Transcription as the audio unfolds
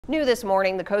New this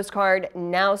morning, the Coast Guard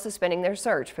now suspending their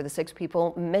search for the 6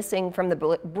 people missing from the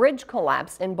bridge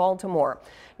collapse in Baltimore.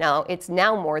 Now, it's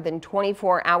now more than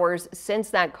 24 hours since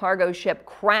that cargo ship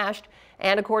crashed,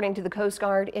 and according to the Coast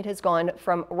Guard, it has gone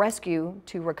from rescue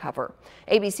to recover.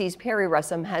 ABC's Perry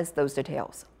Russum has those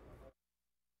details.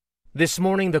 This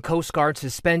morning, the Coast Guard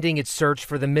suspending its search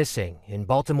for the missing in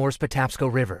Baltimore's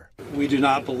Patapsco River. We do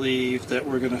not believe that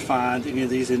we're going to find any of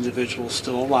these individuals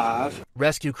still alive.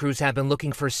 Rescue crews have been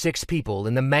looking for 6 people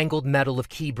in the mangled metal of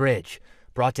Key Bridge,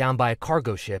 brought down by a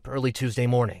cargo ship early Tuesday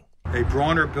morning. A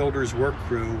Brawner Builders work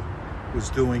crew was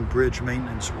doing bridge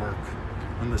maintenance work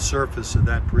on the surface of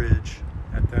that bridge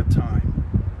at that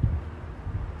time.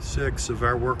 6 of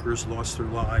our workers lost their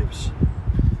lives,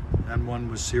 and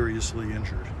 1 was seriously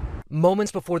injured.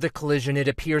 Moments before the collision, it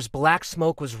appears black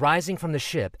smoke was rising from the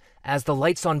ship as the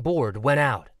lights on board went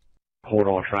out. Hold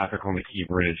all traffic on the Key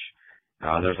Bridge.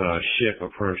 There's a ship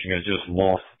approaching. It just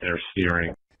lost their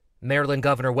steering. Maryland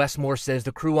Governor Wes Moore says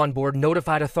the crew on board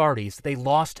notified authorities they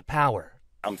lost power.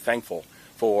 I'm thankful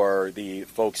for the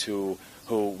folks who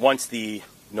once the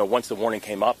warning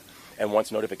came up and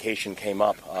once notification came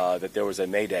up that there was a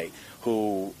mayday,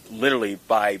 who literally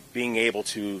by being able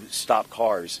to stop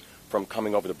cars from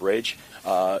coming over the bridge,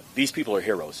 these people are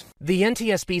heroes. The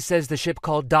NTSB says the ship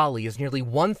called Dolly is nearly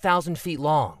 1,000 feet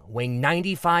long, weighing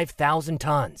 95,000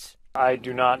 tons. I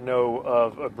do not know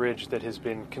of a bridge that has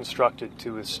been constructed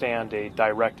to withstand a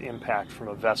direct impact from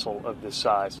a vessel of this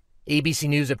size. ABC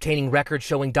News obtaining records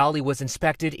showing Dolly was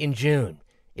inspected in June.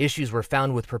 Issues were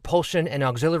found with propulsion and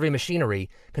auxiliary machinery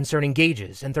concerning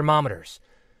gauges and thermometers.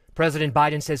 President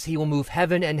Biden says he will move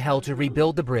heaven and hell to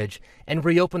rebuild the bridge and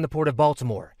reopen the Port of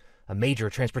Baltimore, a major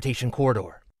transportation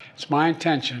corridor. It's my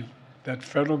intention that the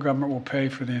federal government will pay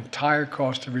for the entire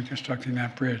cost of reconstructing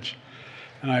that bridge,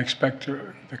 and I expect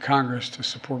the Congress to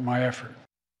support my effort.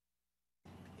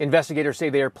 Investigators say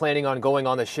they are planning on going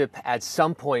on the ship at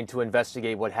some point to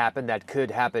investigate what happened. That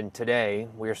could happen today.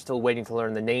 We are still waiting to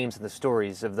learn the names and the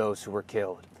stories of those who were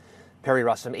killed. Perry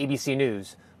Russum, ABC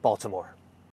News, Baltimore.